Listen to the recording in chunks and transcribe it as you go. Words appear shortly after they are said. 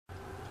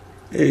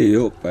Hey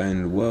up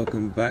and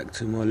welcome back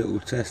to my little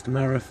test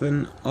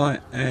marathon. I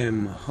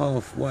am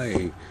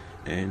halfway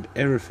and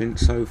everything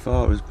so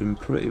far has been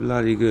pretty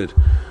bloody good.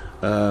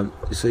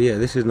 So yeah,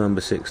 this is number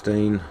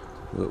 16.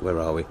 Where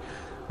are we?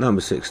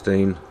 Number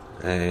 16,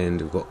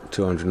 and we've got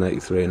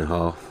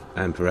 283.5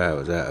 ampere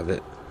hours out of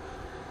it.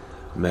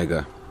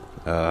 Mega.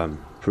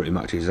 Pretty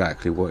much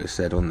exactly what it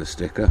said on the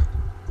sticker,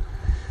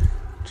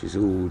 which is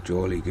all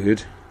jolly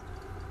good.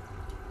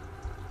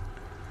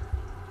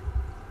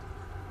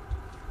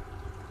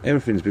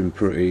 Everything's been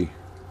pretty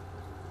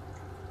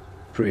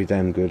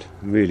damn good.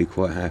 Really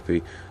quite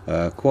happy.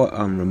 Quite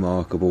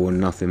unremarkable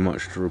and nothing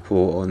much to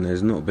report on.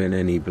 There's not been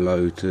any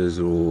bloaters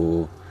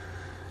or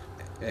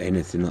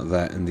anything like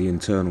that, and the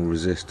internal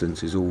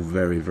resistance is all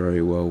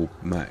very well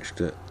matched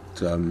at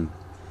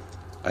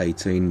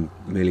 18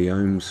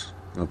 milliohms.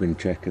 I've been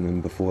checking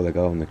them before they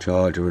go on the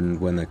charger and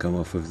when they come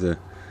off of the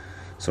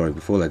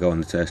before they go on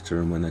the tester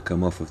and when they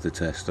come off of the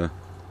tester,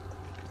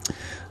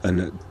 and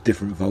at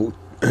different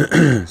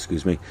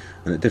excuse me,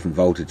 and at different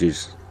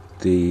voltages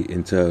the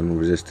internal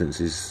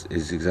resistance is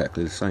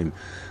exactly the same.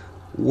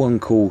 One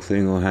cool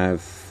thing I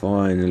have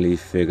finally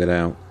figured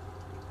out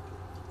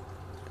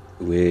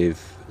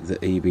with the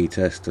EB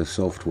Tester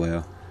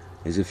software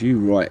is if you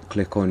right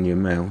click on your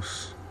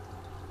mouse,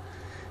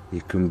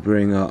 you can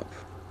bring up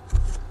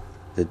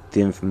the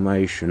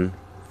information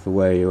for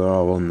where you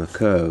are on the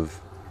curve,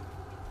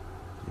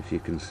 if you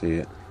can see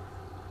it,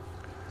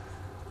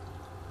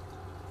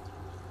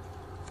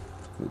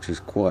 which is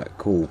quite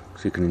cool,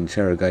 so you can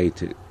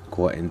interrogate it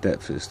quite in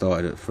depth. It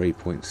started at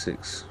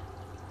 3.6.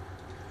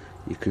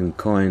 You can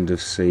kind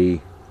of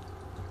see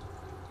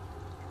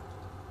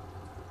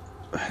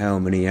how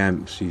many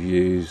amps you've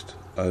used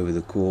over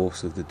the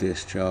course of the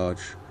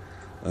discharge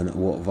and at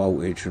what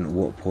voltage and at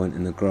what point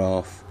in the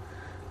graph,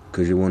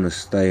 because you want to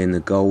stay in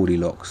the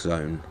Goldilocks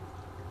zone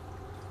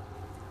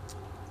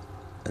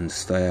and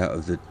stay out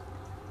of the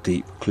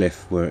deep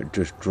cliff where it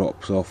just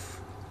drops off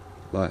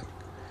like.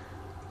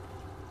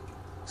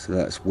 So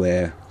that's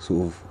where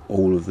sort of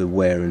all of the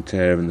wear and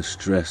tear and the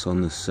stress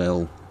on the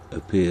cell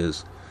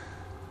appears.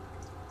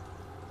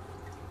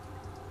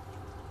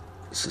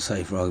 So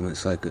say for argument's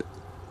sake,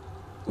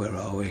 where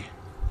are we?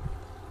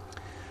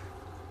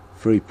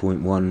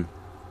 3.1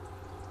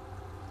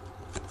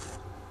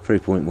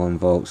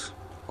 volts,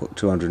 got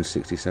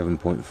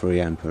 267.3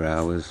 ampere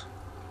hours,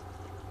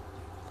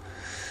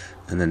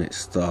 and then it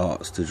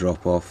starts to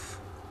drop off.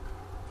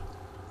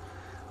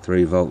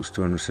 3 volts,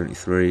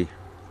 273.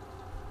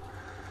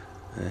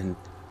 And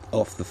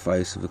off the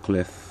face of a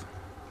cliff.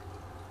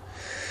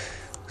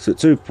 So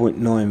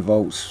 2.9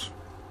 volts,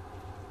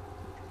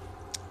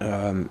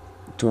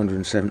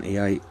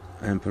 278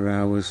 ampere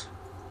hours,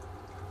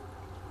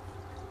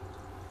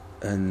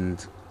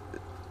 and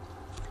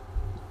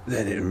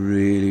then it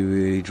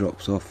really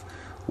drops off.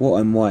 What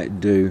I might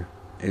do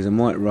is I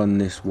might run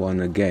this one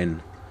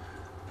again,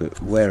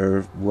 but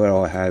where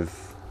I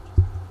have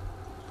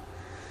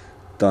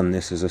done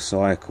this as a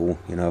cycle,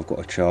 you know, I've got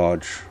a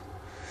charge,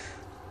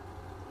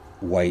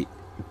 wait,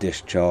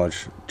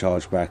 discharge,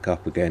 charge back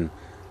up again.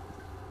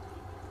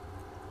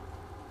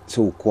 It's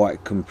all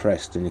quite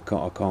compressed and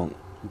I can't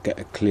get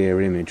a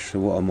clear image. So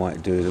what I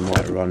might do is I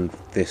might run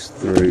this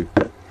through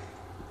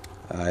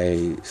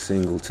a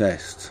single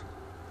test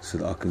so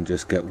that I can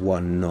just get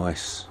one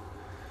nice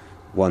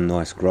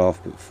graph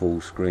but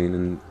full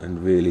screen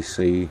and really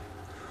see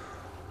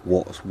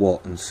what's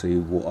what and see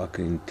what I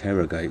can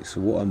interrogate. So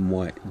what I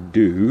might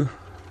do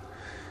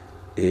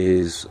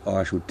is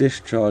I shall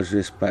discharge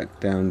this back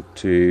down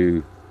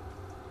to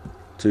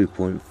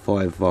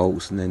 2.5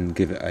 volts and then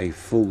give it a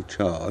full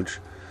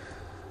charge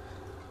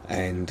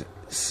and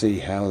see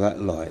how that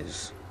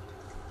lies.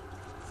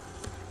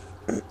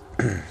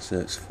 So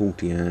it's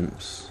 40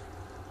 amps.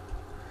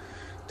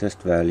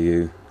 Test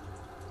value.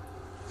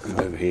 I'm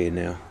over here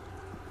now.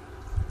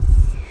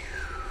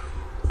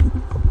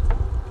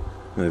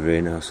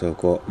 So I've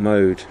got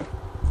mode,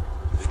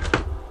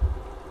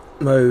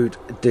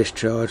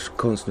 discharge,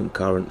 constant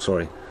current,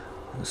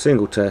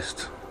 single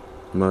test,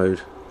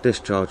 mode,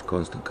 discharge,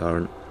 constant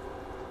current,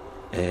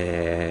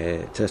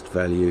 test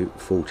value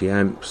 40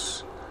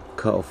 amps,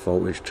 cut-off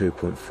voltage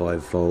 2.5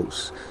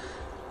 volts,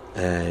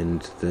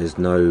 and there's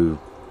no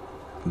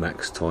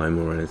max time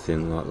or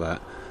anything like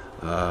that.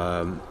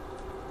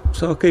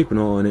 So I'll keep an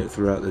eye on it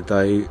throughout the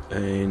day,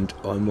 and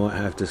I might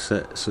have to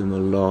set some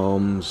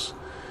alarms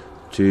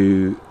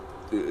to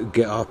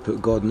get up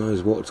at God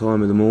knows what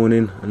time of the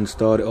morning and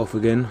start it off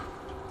again,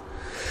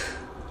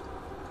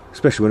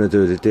 especially when I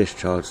do the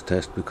discharge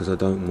test, because I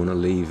don't want to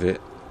leave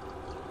it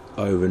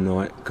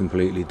overnight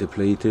completely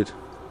depleted.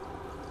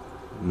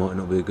 Might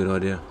not be a good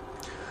idea.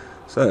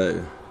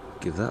 So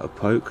give that a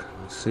poke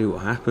and see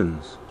what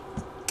happens.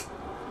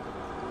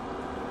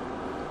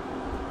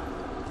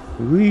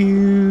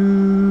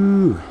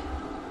 Woo!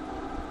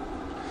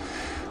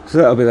 So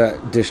that'll be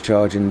that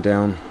discharging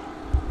down,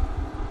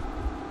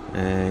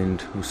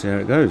 and we'll see how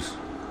it goes.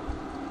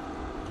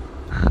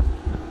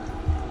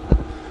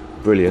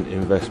 Brilliant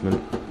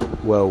investment,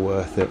 well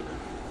worth it.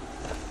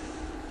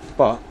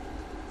 But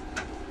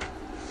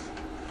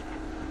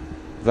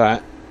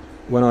that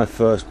when I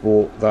first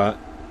bought that,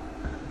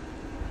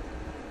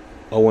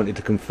 I wanted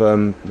to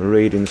confirm the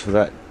readings for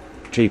that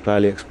cheap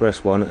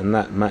AliExpress one, and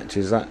that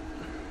matches that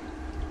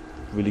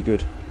really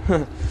good.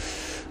 Right,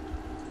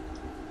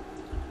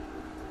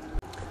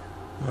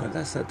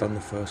 that's that done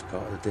the first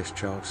part of the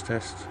discharge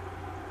test.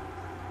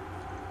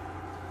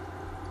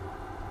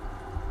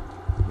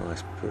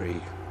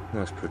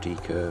 Nice pretty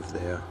curve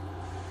there.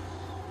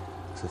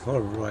 So if I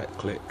right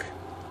click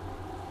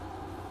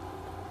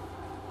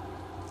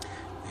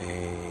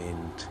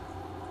and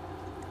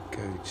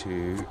go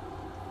to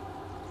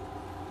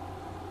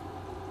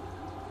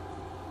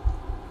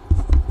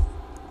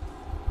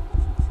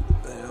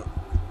there,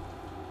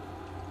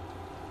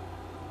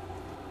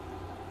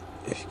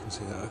 if you can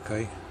see that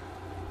okay,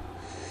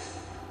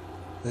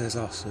 there's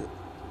us at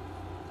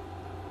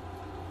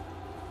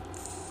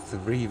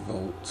 3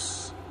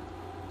 volts,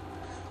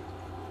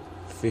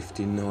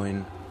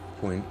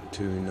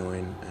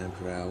 59.29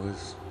 ampere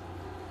hours.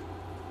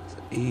 So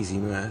easy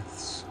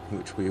maths,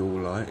 which we all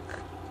like.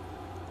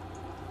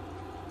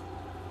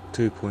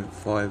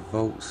 2.5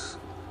 volts,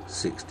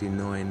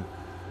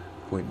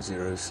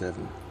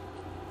 69.07.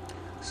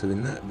 So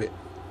in that bit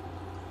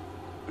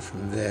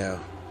from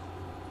there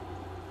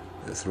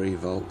at 3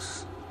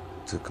 volts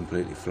to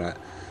completely flat,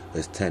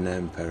 there's 10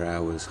 ampere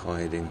hours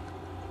hiding.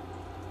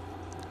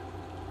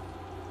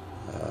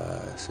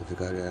 So if we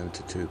go down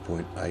to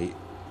 2.8,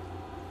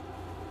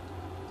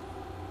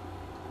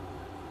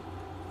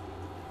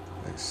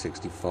 that's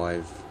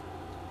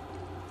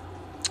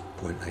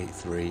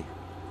 65.83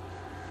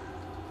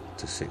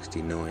 to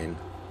 69.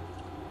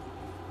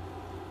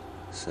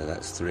 So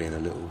that's 3 and a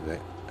little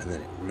bit, and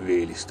then it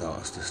really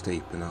starts to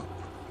steepen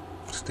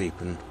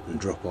and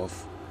drop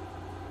off.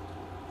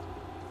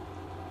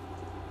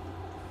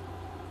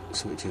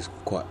 So which is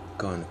quite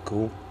kind of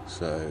cool.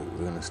 So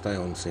we're going to stay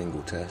on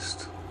single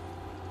test.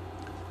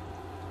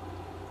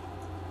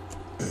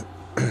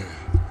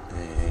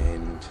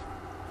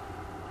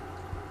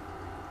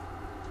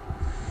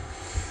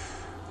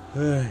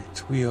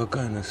 Right, we are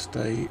going to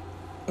stay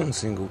on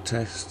single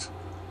test,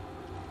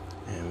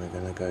 and we're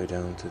going to go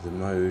down to the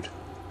mode.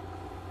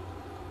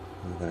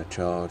 We're going to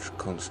charge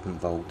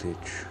constant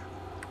voltage.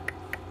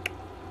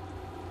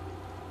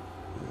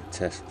 The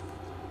test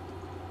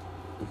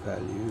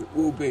value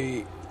will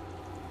be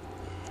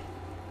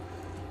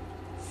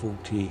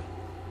 40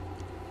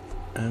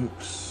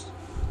 amps.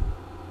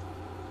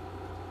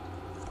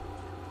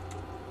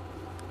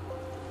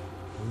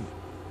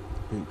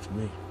 Beats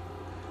me.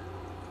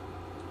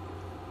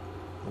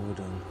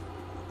 Hold on.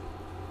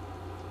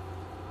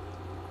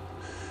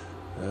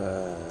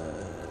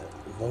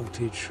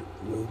 Voltage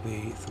will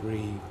be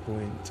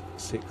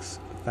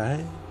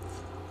 3.65,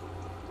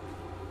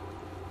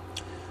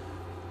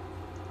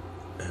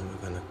 and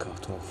we're going to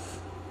cut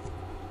off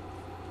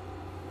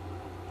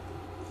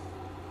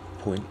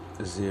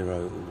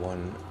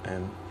 0.01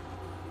 amp,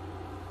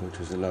 which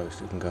is the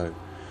lowest it can go.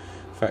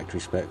 Factory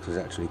specs was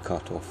actually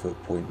cut off at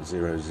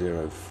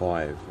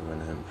 0.005 of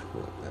an amp,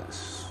 but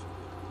that's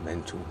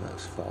mental,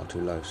 that's far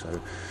too low. So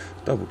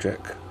double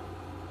check,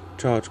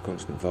 charge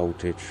constant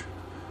voltage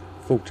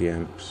 40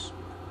 amps,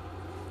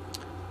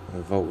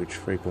 voltage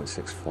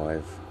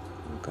 3.65.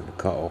 I'm going to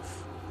cut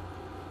off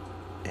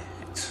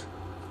at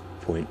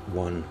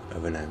 0.1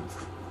 of an amp.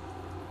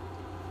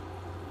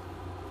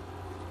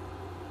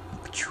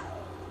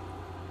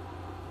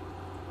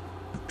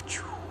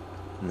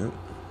 No,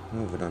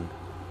 what have I done?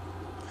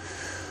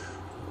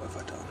 What have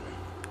I done?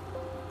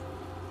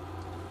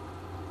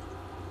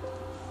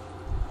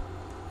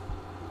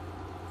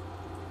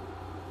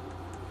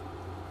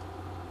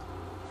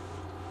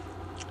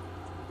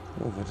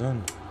 What have I done?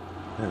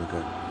 There we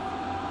go.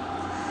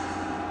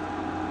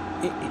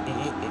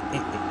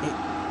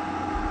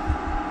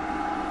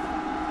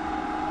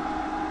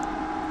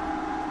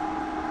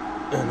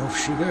 And off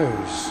she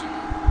goes.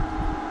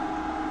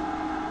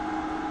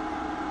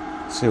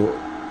 See what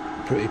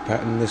pretty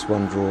pattern this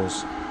one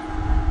draws.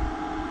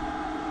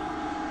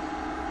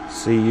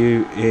 See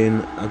you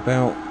in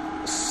about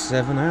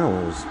 7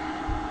 hours.